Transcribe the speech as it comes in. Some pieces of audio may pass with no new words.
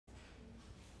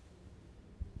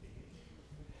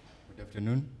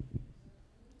afternoon.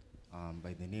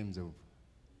 By the names of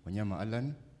Wanyama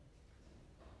Alan,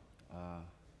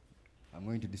 I'm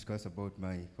going to discuss about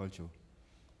my culture.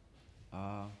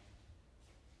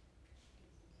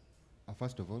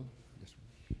 First of all,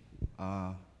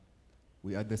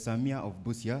 we are the SAMIA of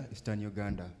BUSIA, Eastern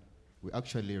Uganda. We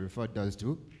actually refer to us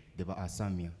to the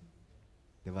SAMIA.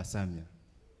 The SAMIA.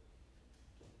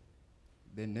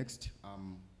 Then next,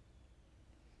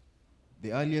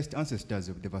 the earliest ancestors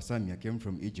of the SAMIA came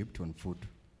from Egypt on foot.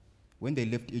 When they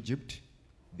left Egypt,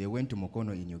 they went to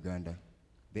Mukono in Uganda.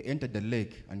 They entered the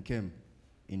lake and came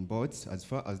in boats as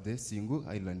far as the Singu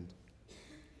Island.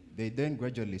 They then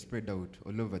gradually spread out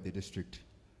all over the district.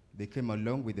 They came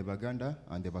along with the Baganda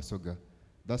and the Basoga.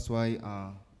 That's why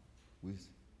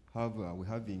we're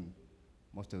having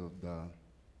most of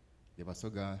the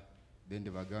Basoga, then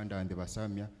the Baganda and the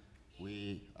Basamia.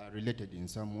 We are related in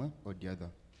some way or the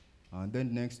other. And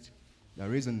then next, the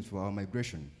reasons for our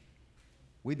migration.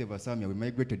 With the Basamia, we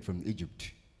migrated from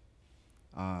Egypt.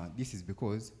 This is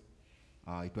because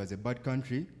it was a bad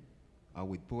country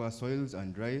with poor soils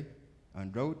and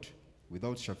drought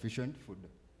without sufficient food.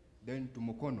 Then to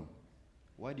Mukono.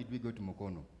 Why did we go to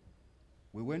Mukono?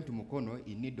 We went to Mukono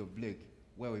in need of lake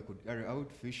where we could carry out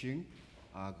fishing,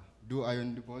 do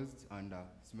iron deposits and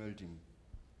smelting.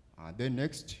 Then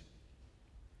next,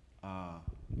 our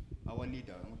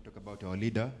leader, I want to talk about our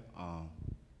leader.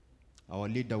 Our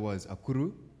leader was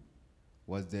Akuru,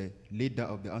 was the leader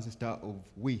of the ancestor of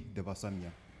we, the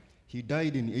Basamia. He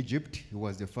died in Egypt. He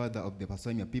was the father of the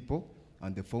Basamia people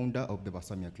and the founder of the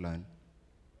Basamia clan.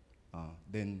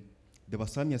 Then the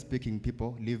Basamia-speaking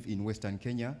people live in Western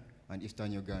Kenya and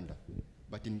Eastern Uganda.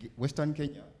 But in Western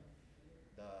Kenya,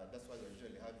 that's why we're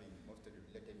usually having most of the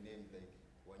related names like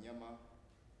Wanyama.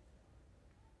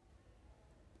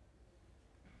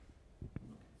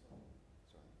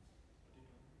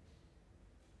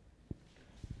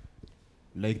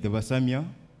 Like the Basamia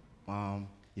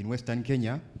in Western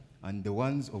Kenya and the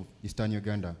ones of Eastern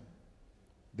Uganda.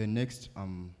 The next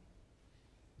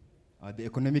are the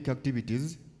economic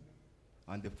activities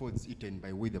and the foods eaten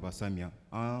by we the Basamia.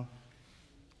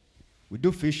 We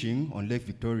do fishing on Lake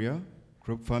Victoria,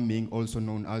 crop farming, also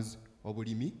known as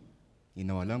Obulimi in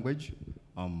our language,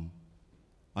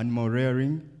 animal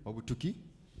rearing, Obutuki.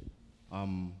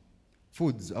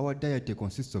 Foods, our diet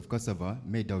consists of cassava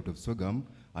made out of sorghum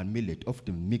and millet,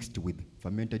 often mixed with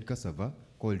fermented cassava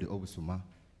called obusuma.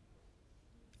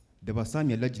 The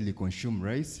Basamia largely consume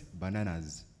rice,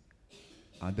 bananas.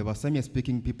 The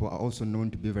Basamia-speaking people are also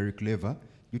known to be very clever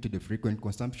due to the frequent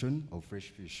consumption of fresh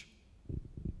fish.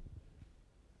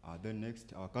 Then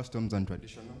next, our customs and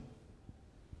traditional.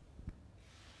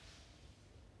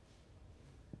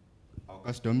 Our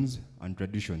customs and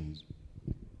traditions.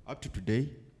 Up to today,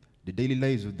 the daily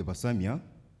lives of the Basamia,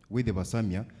 with the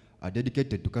Basamia, are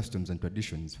dedicated to customs and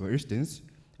traditions. For instance,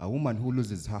 a woman who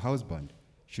loses her husband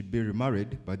should be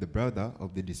remarried by the brother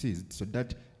of the deceased so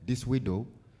that this widow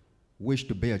wish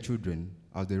to bear children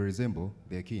as they resemble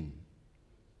their kin.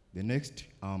 The next,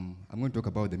 I'm going to talk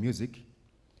about the music.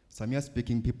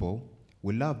 Samia-speaking people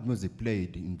will love music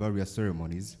played in various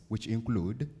ceremonies, which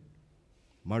include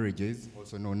marriages,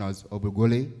 also known as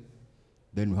obugole.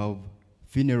 Then we have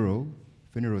funeral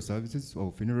services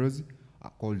or funerals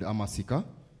called amasika.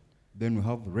 Then we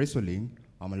have wrestling,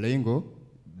 amalengo.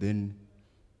 Then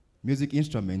music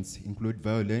instruments include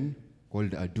violin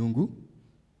called adungu.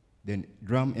 Then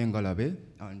drum engalabe,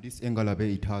 and this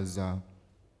engalabe, it has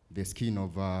the skin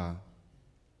of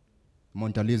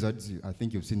Monta lizards. I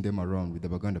think you've seen them around with the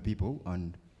Baganda people.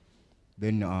 And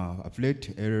then a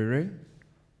flute, erere.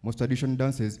 Most traditional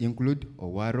dances include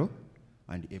owaro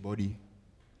and ebodi.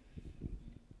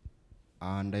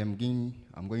 And I'm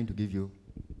going to give you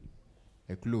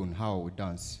a clue on how we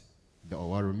dance the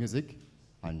owaro music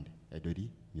and edodi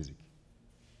music.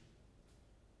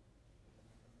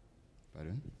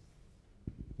 Pardon?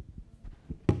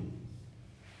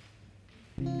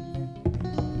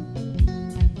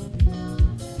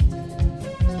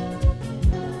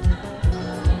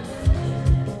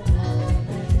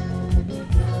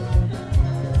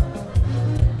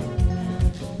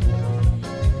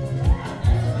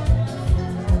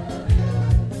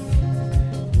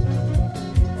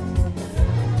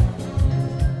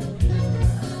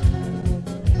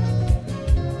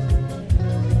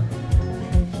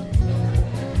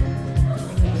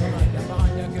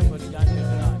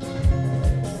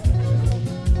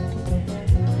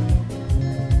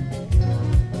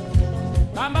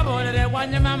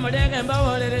 Wanyama mudege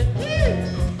mbabolere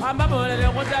ambabolere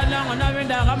kutana ngona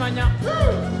binda kamanya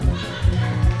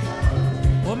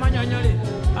omanyonyole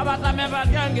Abasame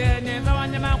batyangeni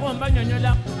zawanyama kumba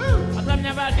nyonyola.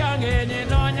 Asamye batyangeni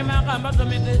zawanyama kamba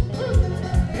somete.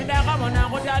 Midaka bona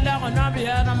kutala kona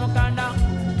biera mukanda.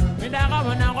 Midaka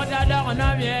bona kutala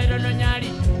kona biera nonyali.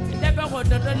 Tepe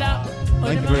kototola.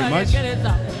 Thank you very much.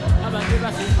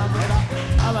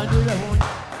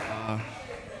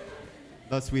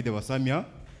 That's with the SAMIA.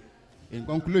 In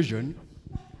conclusion,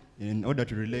 in order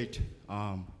to relate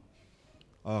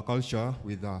our culture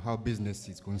with how business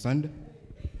is concerned,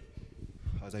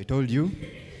 as I told you,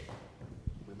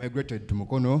 we migrated to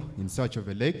Mukono in search of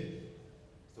a lake.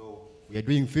 So we are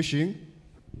doing fishing.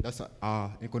 That's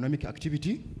our economic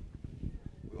activity.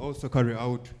 We also carry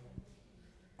out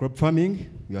crop farming.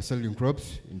 We are selling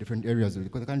crops in different areas of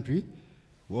the country.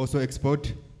 We also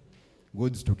export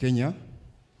goods to Kenya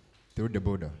through the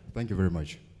border. Thank you very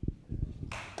much.